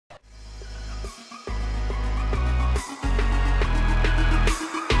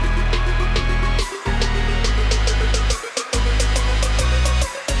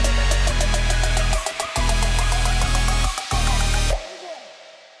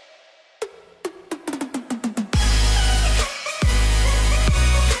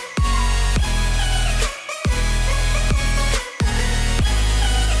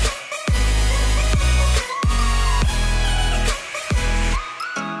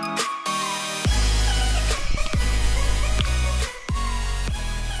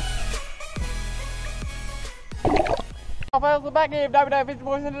Fellas, we're back here with WW Fishing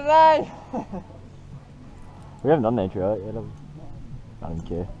Boys in today. We haven't done the intro yet. I don't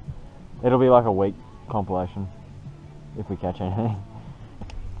care. It'll be like a week compilation if we catch anything.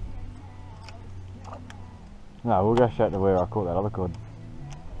 No, we'll go straight to where I caught that other cod.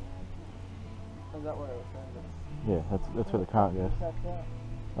 Is that where it was found? Yeah, that's where the current goes.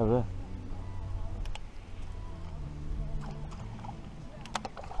 Over there.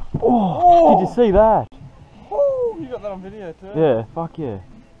 Oh! Did you see that? Oh, you got that on video too? Yeah, fuck yeah.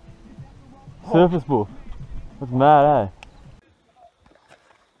 Surface bull. That's mad, eh?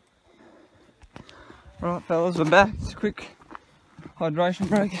 Right, fellas, we're back. It's a quick hydration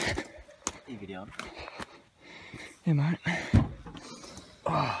break. You video on. Yeah, mate.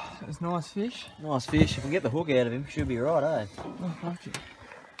 Oh, that was nice fish. Nice fish. If we get the hook out of him, should be right, eh? Oh, fuck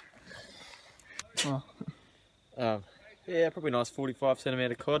it. Oh. Yeah, probably a nice 45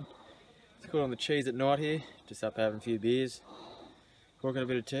 centimetre cod. It's caught on the cheese at night here, just up having a few beers, corking a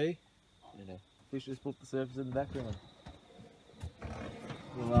bit of tea, and fish just put the surface in the background.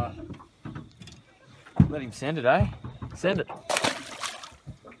 We'll let him send it, eh? Send it.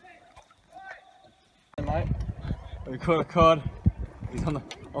 Hey, mate, we caught a cod. He's on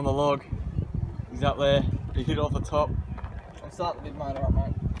the log. He's up there. He hit it off the top. I'm starting the mid-motor up,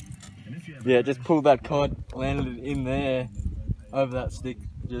 mate. Yeah, just pulled that cod, landed it in there, over that stick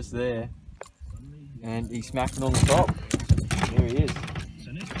just there, and he smacked it on the top. There he is.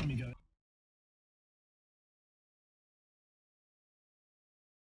 Strategist.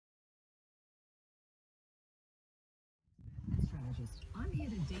 I'm here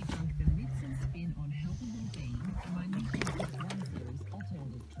to debunk the myths and spin on healthy well-being in my new podcast one series,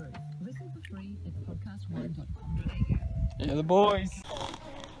 Alternative Truth. Listen for free at podcast1.com.au. Yeah, the boys.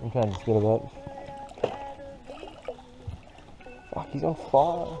 I'm trying to just get about. Fuck, he's on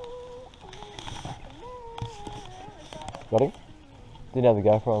fire. Got him? Didn't have the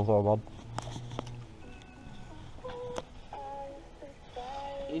GoPro on, sorry, bud.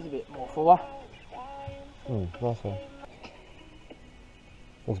 He's a bit more fuller. Nice one.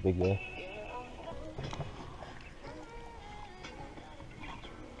 Looks big there.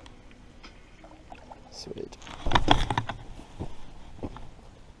 Sweet.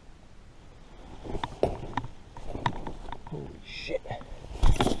 Holy shit. It's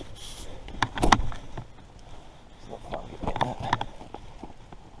not fun getting that.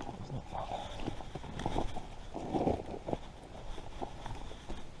 It's not fun.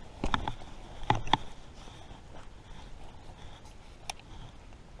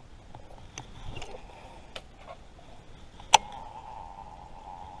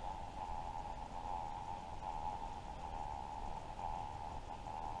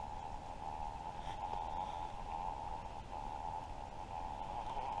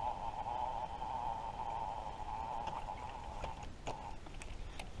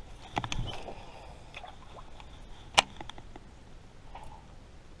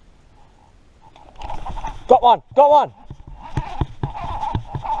 Got one! Got one!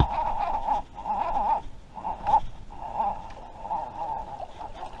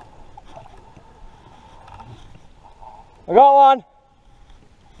 I got one!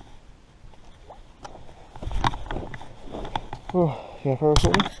 Oh, you gonna throw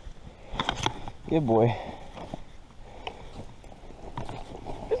something? Good boy.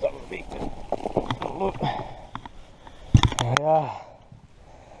 It's on the beak. Look. Yeah.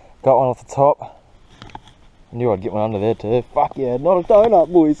 Got one off the top. I knew I'd get one under there too. Fuck yeah, not a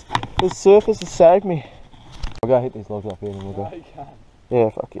donut, boys. The surface has saved me. I'll go hit these logs up here and we'll go. No, you can't. Yeah,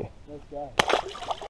 fuck yeah. Let's go.